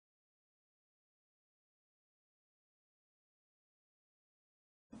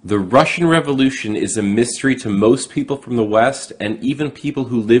The Russian Revolution is a mystery to most people from the West and even people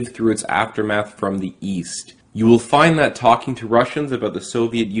who lived through its aftermath from the East. You will find that talking to Russians about the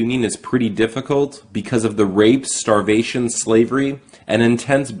Soviet Union is pretty difficult because of the rapes, starvation, slavery, and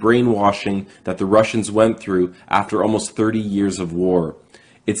intense brainwashing that the Russians went through after almost 30 years of war.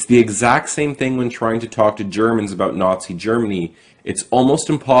 It's the exact same thing when trying to talk to Germans about Nazi Germany. It's almost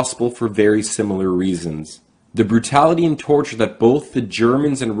impossible for very similar reasons. The brutality and torture that both the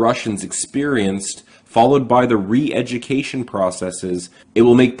Germans and Russians experienced, followed by the re-education processes, it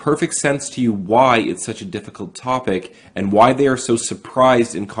will make perfect sense to you why it's such a difficult topic and why they are so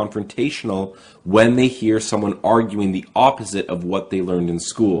surprised and confrontational when they hear someone arguing the opposite of what they learned in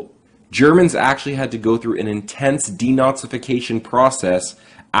school. Germans actually had to go through an intense denazification process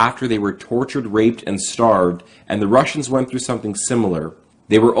after they were tortured, raped, and starved, and the Russians went through something similar.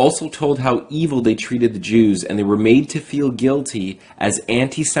 They were also told how evil they treated the Jews, and they were made to feel guilty as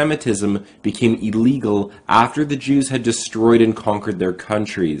anti-Semitism became illegal after the Jews had destroyed and conquered their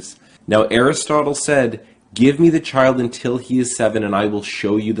countries. Now Aristotle said, "Give me the child until he is 7 and I will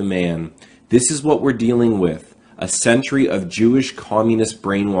show you the man." This is what we're dealing with, a century of Jewish communist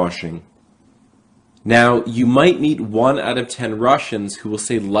brainwashing. Now, you might meet 1 out of 10 Russians who will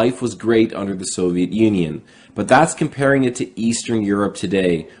say life was great under the Soviet Union, but that's comparing it to Eastern Europe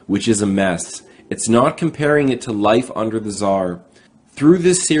today, which is a mess. It's not comparing it to life under the Tsar. Through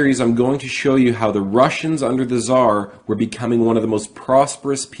this series, I'm going to show you how the Russians under the Tsar were becoming one of the most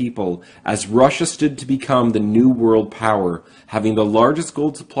prosperous people as Russia stood to become the new world power, having the largest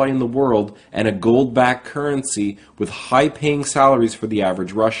gold supply in the world and a gold-backed currency with high-paying salaries for the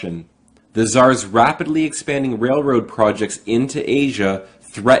average Russian. The Tsar's rapidly expanding railroad projects into Asia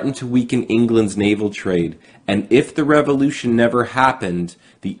threatened to weaken England's naval trade, and if the revolution never happened,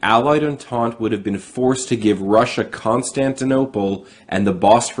 the Allied Entente would have been forced to give Russia Constantinople and the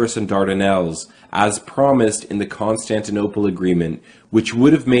Bosphorus and Dardanelles, as promised in the Constantinople Agreement, which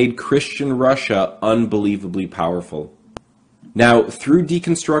would have made Christian Russia unbelievably powerful. Now, through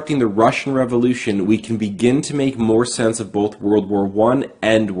deconstructing the Russian Revolution, we can begin to make more sense of both World War I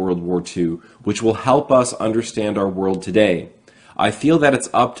and World War II, which will help us understand our world today. I feel that it's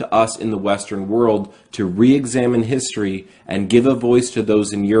up to us in the Western world to re-examine history and give a voice to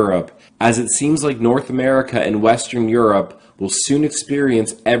those in Europe, as it seems like North America and Western Europe will soon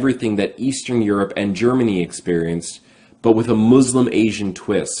experience everything that Eastern Europe and Germany experienced, but with a Muslim Asian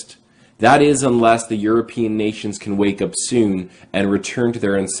twist. That is, unless the European nations can wake up soon and return to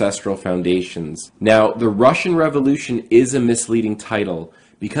their ancestral foundations. Now, the Russian Revolution is a misleading title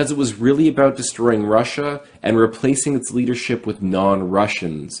because it was really about destroying Russia and replacing its leadership with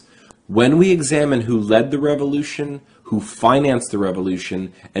non-Russians. When we examine who led the revolution, who financed the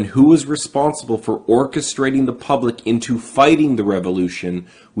revolution, and who was responsible for orchestrating the public into fighting the revolution,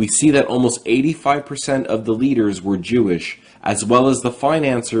 we see that almost 85% of the leaders were Jewish, as well as the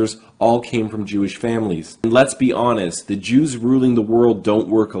financiers all came from Jewish families. And let's be honest, the Jews ruling the world don't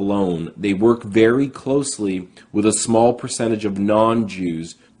work alone. They work very closely with a small percentage of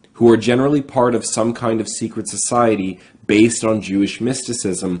non-Jews who are generally part of some kind of secret society based on Jewish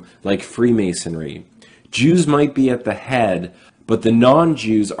mysticism, like Freemasonry. Jews might be at the head, but the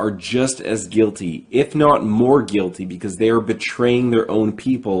non-Jews are just as guilty, if not more guilty, because they are betraying their own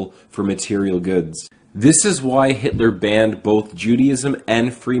people for material goods. This is why Hitler banned both Judaism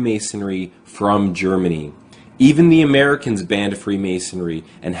and Freemasonry from Germany. Even the Americans banned Freemasonry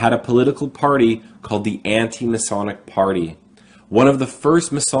and had a political party called the Anti-Masonic Party. One of the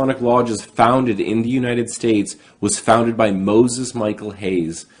first Masonic lodges founded in the United States was founded by Moses Michael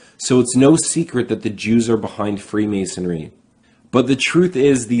Hayes, so it's no secret that the Jews are behind Freemasonry. But the truth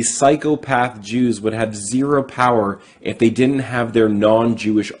is, these psychopath Jews would have zero power if they didn't have their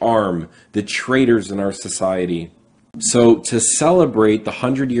non-Jewish arm, the traitors in our society. So, to celebrate the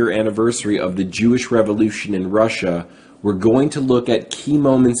 100-year anniversary of the Jewish Revolution in Russia, we're going to look at key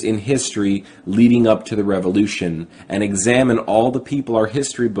moments in history leading up to the revolution and examine all the people our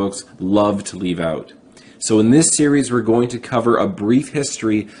history books love to leave out. So in this series, we're going to cover a brief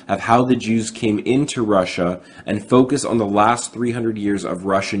history of how the Jews came into Russia and focus on the last 300 years of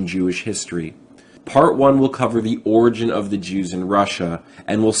Russian Jewish history. Part 1 will cover the origin of the Jews in Russia,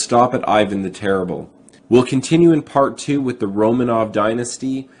 and we'll stop at Ivan the Terrible. We'll continue in Part 2 with the Romanov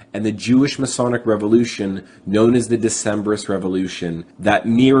dynasty and the Jewish Masonic Revolution, known as the Decembrist Revolution, that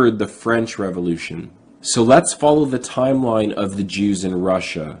mirrored the French Revolution. So let's follow the timeline of the Jews in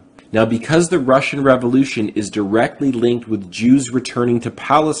Russia. Now, because the Russian Revolution is directly linked with Jews returning to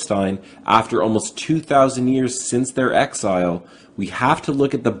Palestine after almost 2,000 years since their exile, we have to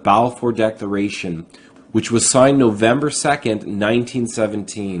look at the Balfour Declaration, which was signed November 2nd,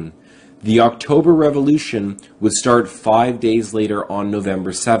 1917. The October Revolution would start 5 days later on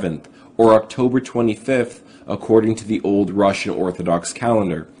November 7th, or October 25th, according to the old Russian Orthodox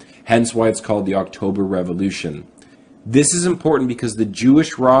calendar, hence why it's called the October Revolution. This is important because the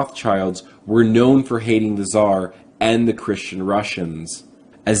Jewish Rothschilds were known for hating the Tsar and the Christian Russians,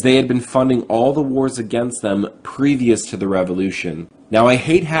 as they had been funding all the wars against them previous to the revolution. Now, I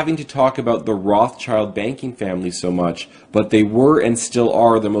hate having to talk about the Rothschild banking family so much, but they were and still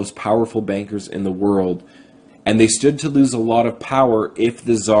are the most powerful bankers in the world, and they stood to lose a lot of power if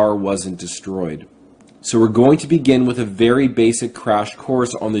the Tsar wasn't destroyed. So we're going to begin with a very basic crash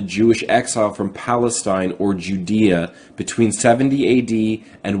course on the Jewish exile from Palestine or Judea between 70 AD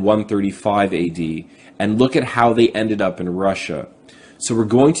and 135 AD, and look at how they ended up in Russia. So we're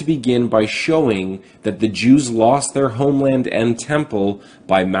going to begin by showing that the Jews lost their homeland and temple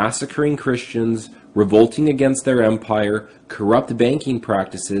by massacring Christians, revolting against their empire, corrupt banking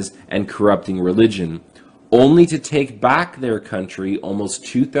practices, and corrupting religion, only to take back their country almost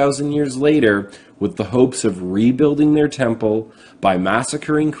 2,000 years later with the hopes of rebuilding their temple by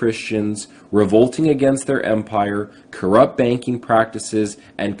massacring Christians, revolting against their empire, corrupt banking practices,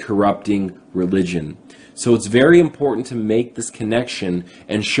 and corrupting religion. So it's very important to make this connection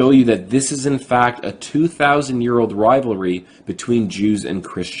and show you that this is in fact a 2,000-year-old rivalry between Jews and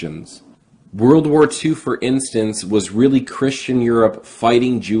Christians. World War II, for instance, was really Christian Europe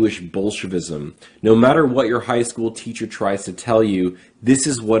fighting Jewish Bolshevism. No matter what your high school teacher tries to tell you, this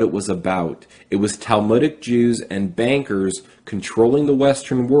is what it was about. It was Talmudic Jews and bankers controlling the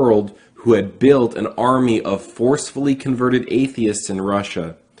Western world who had built an army of forcefully converted atheists in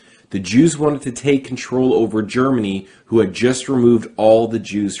Russia. The Jews wanted to take control over Germany, who had just removed all the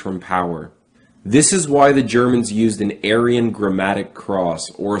Jews from power. This is why the Germans used an Aryan grammatic cross,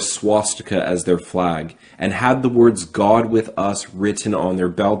 or a swastika, as their flag, and had the words "God with us" written on their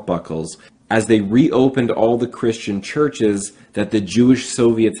belt buckles, as they reopened all the Christian churches that the Jewish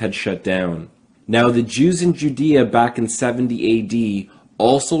Soviets had shut down. Now, the Jews in Judea back in 70 AD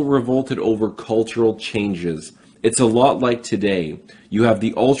also revolted over cultural changes. It's a lot like today. You have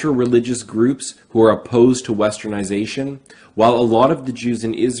the ultra-religious groups who are opposed to westernization, while a lot of the Jews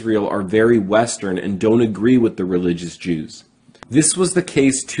in Israel are very Western and don't agree with the religious Jews. This was the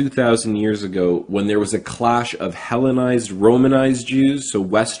case 2,000 years ago when there was a clash of Hellenized, Romanized Jews, so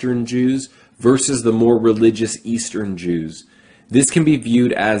Western Jews, versus the more religious Eastern Jews. This can be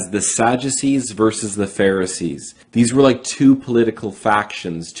viewed as the Sadducees versus the Pharisees. These were like two political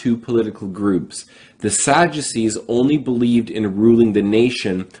factions, two political groups. The Sadducees only believed in ruling the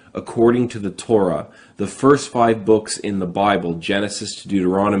nation according to the Torah, the first 5 books in the Bible, Genesis to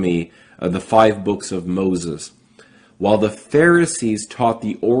Deuteronomy, the 5 books of Moses. While the Pharisees taught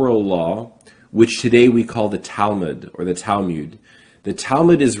the oral law, which today we call the Talmud or the Talmud. The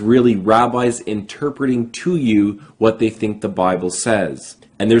Talmud is really rabbis interpreting to you what they think the Bible says.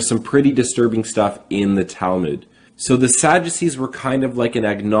 And there's some pretty disturbing stuff in the Talmud. So the Sadducees were kind of like an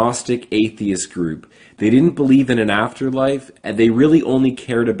agnostic atheist group. They didn't believe in an afterlife, and they really only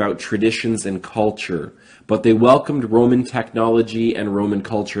cared about traditions and culture. But they welcomed Roman technology and Roman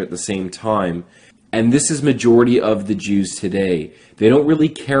culture at the same time. And this is majority of the Jews today. They don't really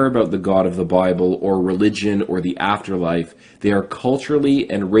care about the God of the Bible or religion or the afterlife. They are culturally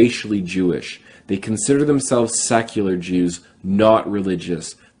and racially Jewish. They consider themselves secular Jews, not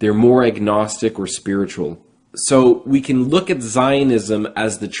religious. They're more agnostic or spiritual. So we can look at Zionism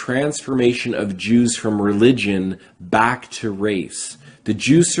as the transformation of Jews from religion back to race. The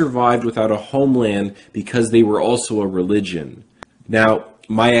Jews survived without a homeland because they were also a religion. Now,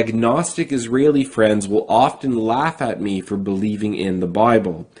 my agnostic Israeli friends will often laugh at me for believing in the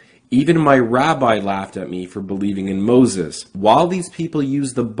Bible. Even my rabbi laughed at me for believing in Moses, while these people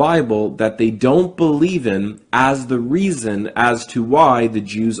use the Bible that they don't believe in as the reason as to why the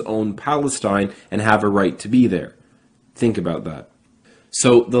Jews own Palestine and have a right to be there. Think about that.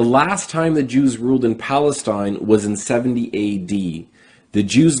 So the last time the Jews ruled in Palestine was in 70 AD. The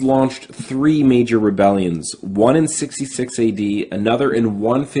Jews launched 3 major rebellions, one in 66 AD, another in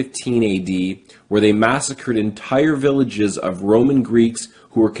 115 AD, where they massacred entire villages of Roman Greeks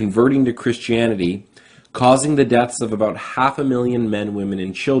who were converting to Christianity, causing the deaths of about 500,000 men, women,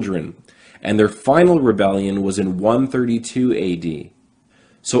 and children. And their final rebellion was in 132 AD.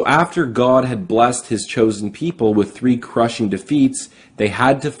 So after God had blessed his chosen people with 3 crushing defeats, they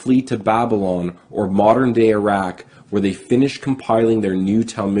had to flee to Babylon, or modern-day Iraq, where they finished compiling their new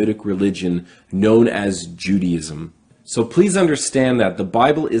Talmudic religion known as Judaism. So please understand that the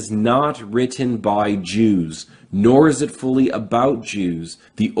Bible is not written by Jews, nor is it fully about Jews.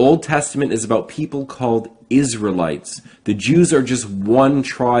 The Old Testament is about people called Israelites. The Jews are just one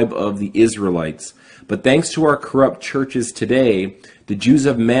tribe of the Israelites. But thanks to our corrupt churches today, the Jews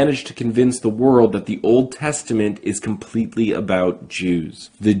have managed to convince the world that the Old Testament is completely about Jews.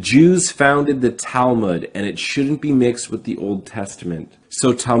 The Jews founded the Talmud, and it shouldn't be mixed with the Old Testament.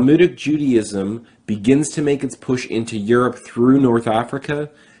 So Talmudic Judaism begins to make its push into Europe through North Africa.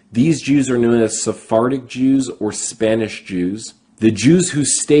 These Jews are known as Sephardic Jews or Spanish Jews. The Jews who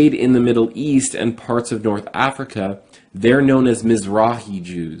stayed in the Middle East and parts of North Africa, they're known as Mizrahi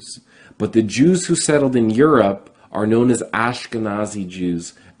Jews. But the Jews who settled in Europe are known as Ashkenazi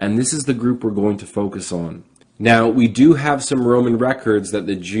Jews, and this is the group we're going to focus on. Now, we do have some Roman records that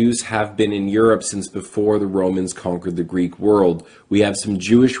the Jews have been in Europe since before the Romans conquered the Greek world. We have some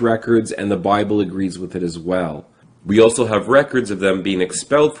Jewish records, and the Bible agrees with it as well. We also have records of them being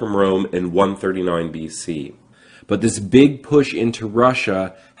expelled from Rome in 139 BC. But this big push into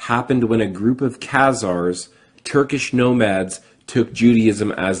Russia happened when a group of Khazars, Turkish nomads, took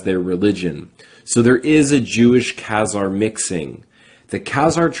Judaism as their religion. So there is a Jewish-Khazar mixing. The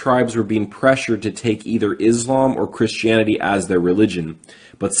Khazar tribes were being pressured to take either Islam or Christianity as their religion,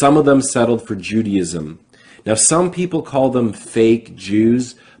 but some of them settled for Judaism. Now, some people call them fake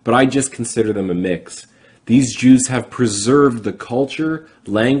Jews, but I just consider them a mix. These Jews have preserved the culture,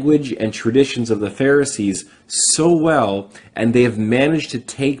 language, and traditions of the Pharisees so well, and they have managed to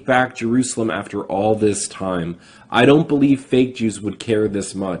take back Jerusalem after all this time. I don't believe fake Jews would care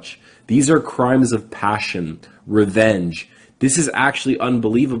this much. These are crimes of passion, revenge. This is actually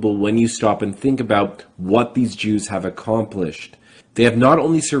unbelievable when you stop and think about what these Jews have accomplished. They have not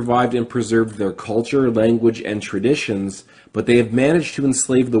only survived and preserved their culture, language, and traditions, but they have managed to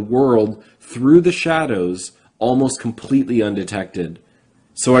enslave the world through the shadows, almost completely undetected.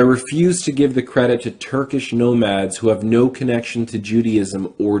 So I refuse to give the credit to Turkish nomads who have no connection to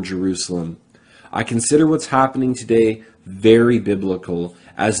Judaism or Jerusalem. I consider what's happening today very biblical,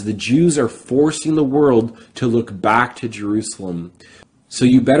 as the Jews are forcing the world to look back to Jerusalem. So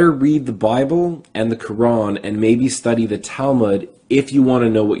you better read the Bible and the Quran and maybe study the Talmud if you want to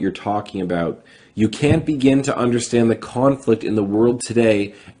know what you're talking about. You can't begin to understand the conflict in the world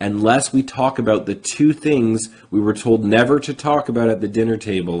today unless we talk about the two things we were told never to talk about at the dinner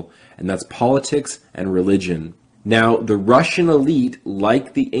table, and that's politics and religion. Now, the Russian elite,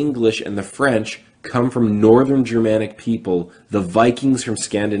 like the English and the French, come from northern Germanic people, the Vikings from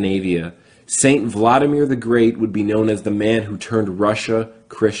Scandinavia. Saint Vladimir the Great would be known as the man who turned Russia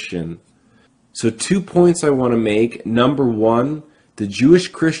Christian. So 2 points I want to make. Number one, the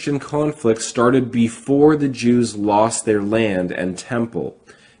Jewish-Christian conflict started before the Jews lost their land and temple.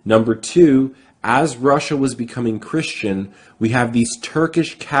 Number two, as Russia was becoming Christian, we have these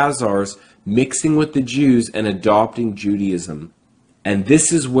Turkish Khazars mixing with the Jews and adopting Judaism. And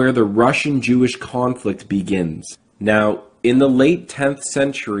this is where the Russian-Jewish conflict begins. Now, in the late 10th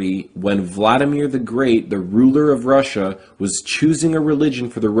century, when Vladimir the Great, the ruler of Russia, was choosing a religion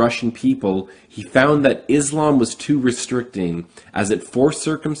for the Russian people, he found that Islam was too restricting, as it forced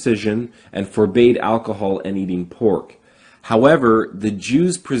circumcision and forbade alcohol and eating pork. However, the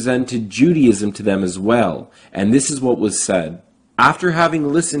Jews presented Judaism to them as well, and this is what was said. After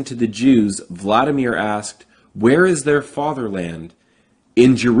having listened to the Jews, Vladimir asked, "Where is their fatherland?"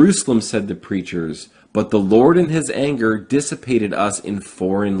 "In Jerusalem," said the preachers, "but the Lord in his anger dissipated us in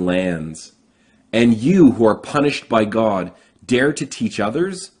foreign lands." "And you, who are punished by God, dare to teach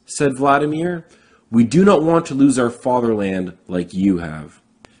others?" said Vladimir. "We do not want to lose our fatherland like you have."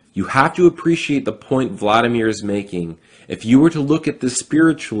 You have to appreciate the point Vladimir is making. If you were to look at this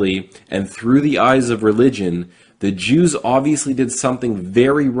spiritually and through the eyes of religion, the Jews obviously did something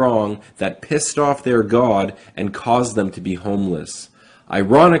very wrong that pissed off their God and caused them to be homeless.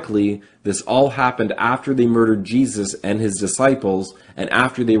 Ironically, this all happened after they murdered Jesus and his disciples and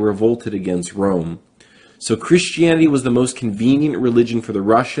after they revolted against Rome. So Christianity was the most convenient religion for the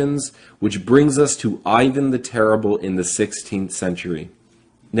Russians, which brings us to Ivan the Terrible in the 16th century.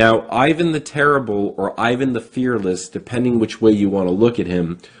 Now, Ivan the Terrible, or Ivan the Fearless, depending which way you want to look at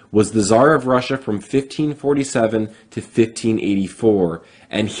him, was the Tsar of Russia from 1547 to 1584,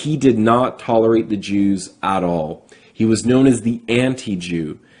 and he did not tolerate the Jews at all. He was known as the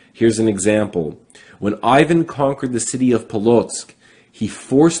anti-Jew. Here's an example. When Ivan conquered the city of Polotsk, he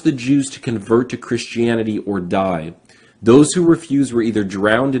forced the Jews to convert to Christianity or die. Those who refused were either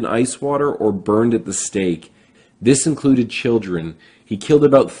drowned in ice water or burned at the stake. This included children. He killed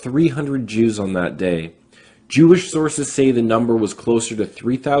about 300 Jews on that day. Jewish sources say the number was closer to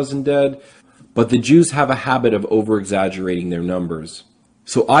 3,000 dead, but the Jews have a habit of over-exaggerating their numbers.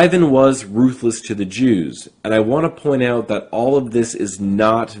 So Ivan was ruthless to the Jews, and I want to point out that all of this is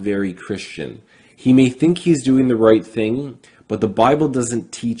not very Christian. He may think he's doing the right thing, but the Bible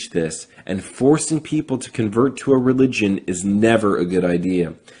doesn't teach this, and forcing people to convert to a religion is never a good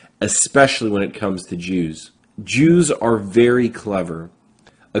idea, especially when it comes to Jews. Jews are very clever.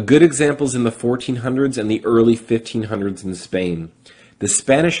 A good example is in the 1400s and the early 1500s in Spain. The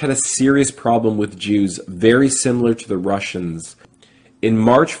Spanish had a serious problem with Jews, very similar to the Russians. In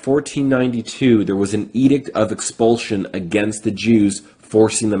March 1492, there was an edict of expulsion against the Jews,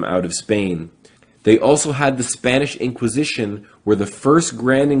 forcing them out of Spain. They also had the Spanish Inquisition, where the first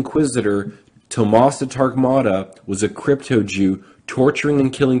Grand Inquisitor, Tomás de Torquemada, was a crypto-Jew, torturing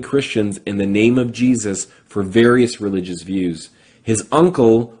and killing Christians in the name of Jesus for various religious views. His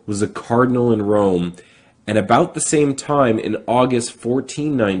uncle was a cardinal in Rome, and about the same time, in August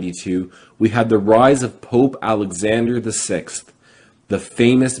 1492, we had the rise of Pope Alexander VI, the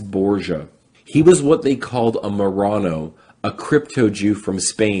famous Borgia. He was what they called a Marrano, a crypto-Jew from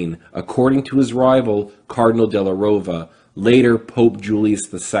Spain, according to his rival, Cardinal de la Rova, later Pope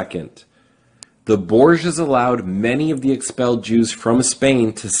Julius II. The Borgias allowed many of the expelled Jews from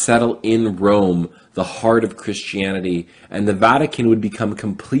Spain to settle in Rome, the heart of Christianity, and the Vatican would become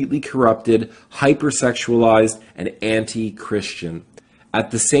completely corrupted, hypersexualized, and anti-Christian.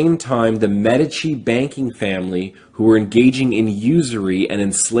 At the same time, the Medici banking family, who were engaging in usury and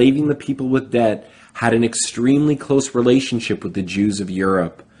enslaving the people with debt, had an extremely close relationship with the Jews of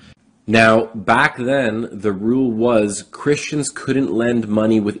Europe. Now, back then, the rule was Christians couldn't lend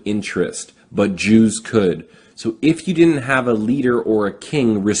money with interest, but Jews could. So if you didn't have a leader or a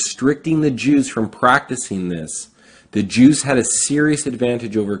king restricting the Jews from practicing this, the Jews had a serious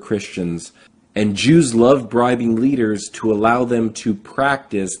advantage over Christians, and Jews loved bribing leaders to allow them to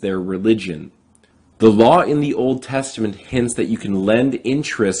practice their religion. The law in the Old Testament hints that you can lend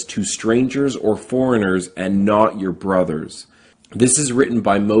interest to strangers or foreigners and not your brothers. This is written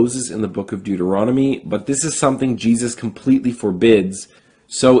by Moses in the book of Deuteronomy, but this is something Jesus completely forbids.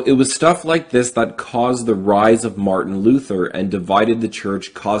 So it was stuff like this that caused the rise of Martin Luther and divided the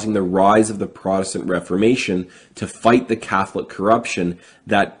church, causing the rise of the Protestant Reformation to fight the Catholic corruption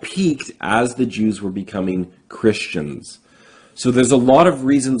that peaked as the Jews were becoming Christians. So there's a lot of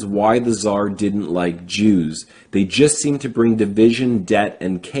reasons why the Tsar didn't like Jews. They just seemed to bring division, debt,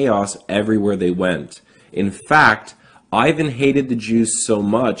 and chaos everywhere they went. In fact, Ivan hated the Jews so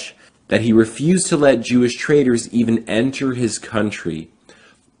much that he refused to let Jewish traders even enter his country.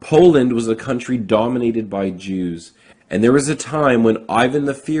 Poland was a country dominated by Jews, and there was a time when Ivan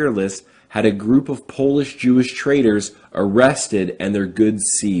the Fearless had a group of Polish Jewish traders arrested and their goods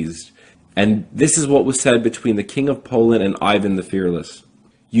seized. And this is what was said between the King of Poland and Ivan the Fearless.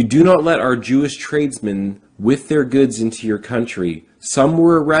 "You do not let our Jewish tradesmen with their goods into your country. Some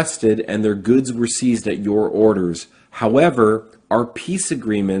were arrested and their goods were seized at your orders. However, our peace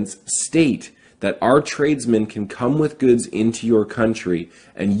agreements state that our tradesmen can come with goods into your country,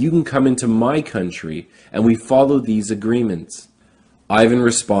 and you can come into my country, and we follow these agreements." Ivan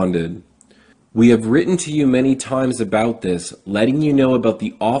responded, "We have written to you many times about this, letting you know about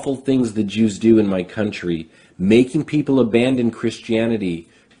the awful things the Jews do in my country, making people abandon Christianity,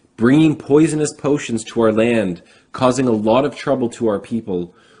 bringing poisonous potions to our land, causing a lot of trouble to our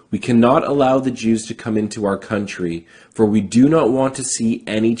people. We cannot allow the Jews to come into our country, for we do not want to see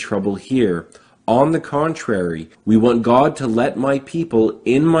any trouble here. On the contrary, we want God to let my people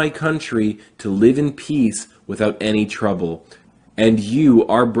in my country to live in peace without any trouble. And you,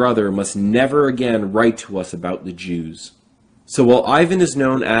 our brother, must never again write to us about the Jews." So while Ivan is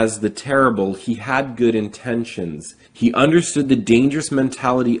known as the Terrible, he had good intentions. He understood the dangerous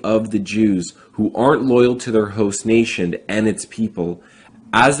mentality of the Jews, who aren't loyal to their host nation and its people,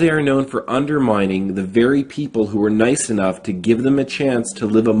 as they are known for undermining the very people who were nice enough to give them a chance to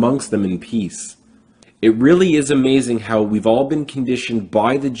live amongst them in peace. It really is amazing how we've all been conditioned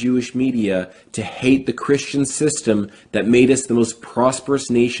by the Jewish media to hate the Christian system that made us the most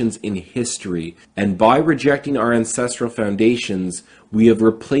prosperous nations in history. And by rejecting our ancestral foundations, we have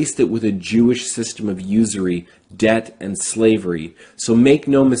replaced it with a Jewish system of usury, debt, and slavery. So make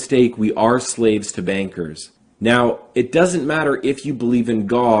no mistake, we are slaves to bankers. Now, it doesn't matter if you believe in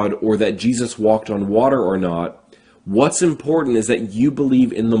God or that Jesus walked on water or not. What's important is that you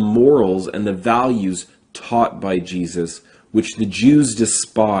believe in the morals and the values taught by Jesus, which the Jews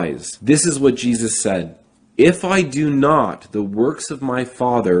despise. This is what Jesus said, "If I do not the works of my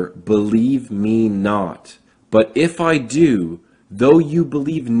Father, believe me not. But if I do, though you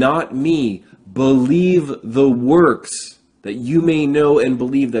believe not me, believe the works, that you may know and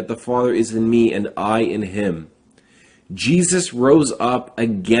believe that the Father is in me and I in him." Jesus rose up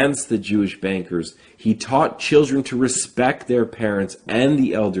against the Jewish bankers. He taught children to respect their parents and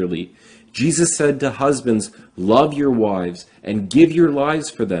the elderly. Jesus said to husbands, love your wives and give your lives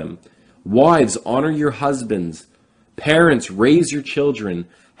for them. Wives, honor your husbands. Parents, raise your children.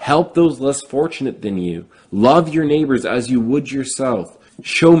 Help those less fortunate than you. Love your neighbors as you would yourself.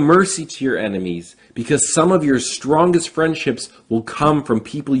 Show mercy to your enemies, because some of your strongest friendships will come from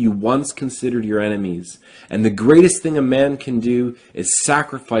people you once considered your enemies. And the greatest thing a man can do is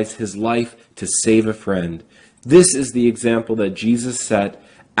sacrifice his life to save a friend. This is the example that Jesus set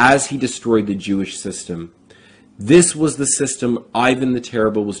as he destroyed the Jewish system. This was the system Ivan the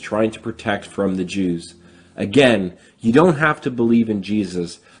Terrible was trying to protect from the Jews. Again, you don't have to believe in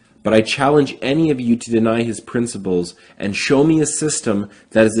Jesus, but I challenge any of you to deny his principles and show me a system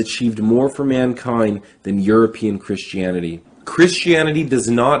that has achieved more for mankind than European Christianity. Christianity does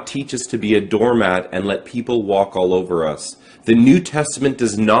not teach us to be a doormat and let people walk all over us. The New Testament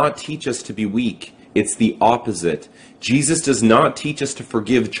does not teach us to be weak. It's the opposite. Jesus does not teach us to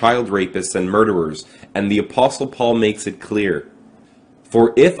forgive child rapists and murderers, and the Apostle Paul makes it clear.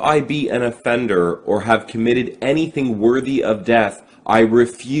 For if I be an offender or have committed anything worthy of death, I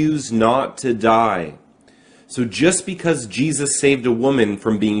refuse not to die. So just because Jesus saved a woman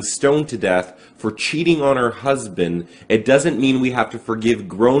from being stoned to death for cheating on her husband, it doesn't mean we have to forgive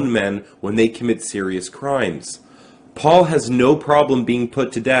grown men when they commit serious crimes. Paul has no problem being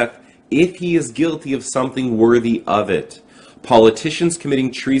put to death if he is guilty of something worthy of it. Politicians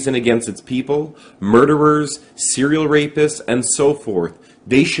committing treason against its people, murderers, serial rapists, and so forth,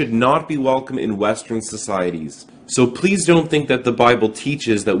 they should not be welcome in Western societies. So please don't think that the Bible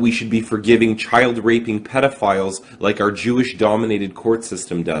teaches that we should be forgiving child-raping pedophiles like our Jewish-dominated court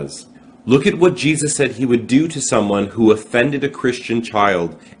system does. Look at what Jesus said he would do to someone who offended a Christian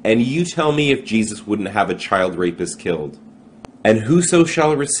child, and you tell me if Jesus wouldn't have a child rapist killed. And whoso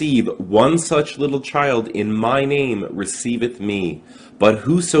shall receive one such little child in my name receiveth me. But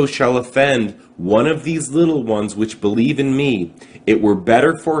whoso shall offend one of these little ones which believe in me, it were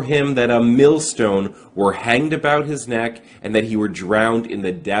better for him that a millstone were hanged about his neck, and that he were drowned in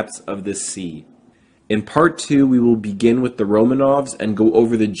the depths of the sea. In part 2, we will begin with the Romanovs and go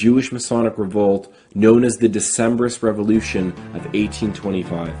over the Jewish Masonic revolt known as the Decembrist Revolution of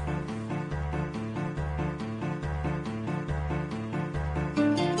 1825.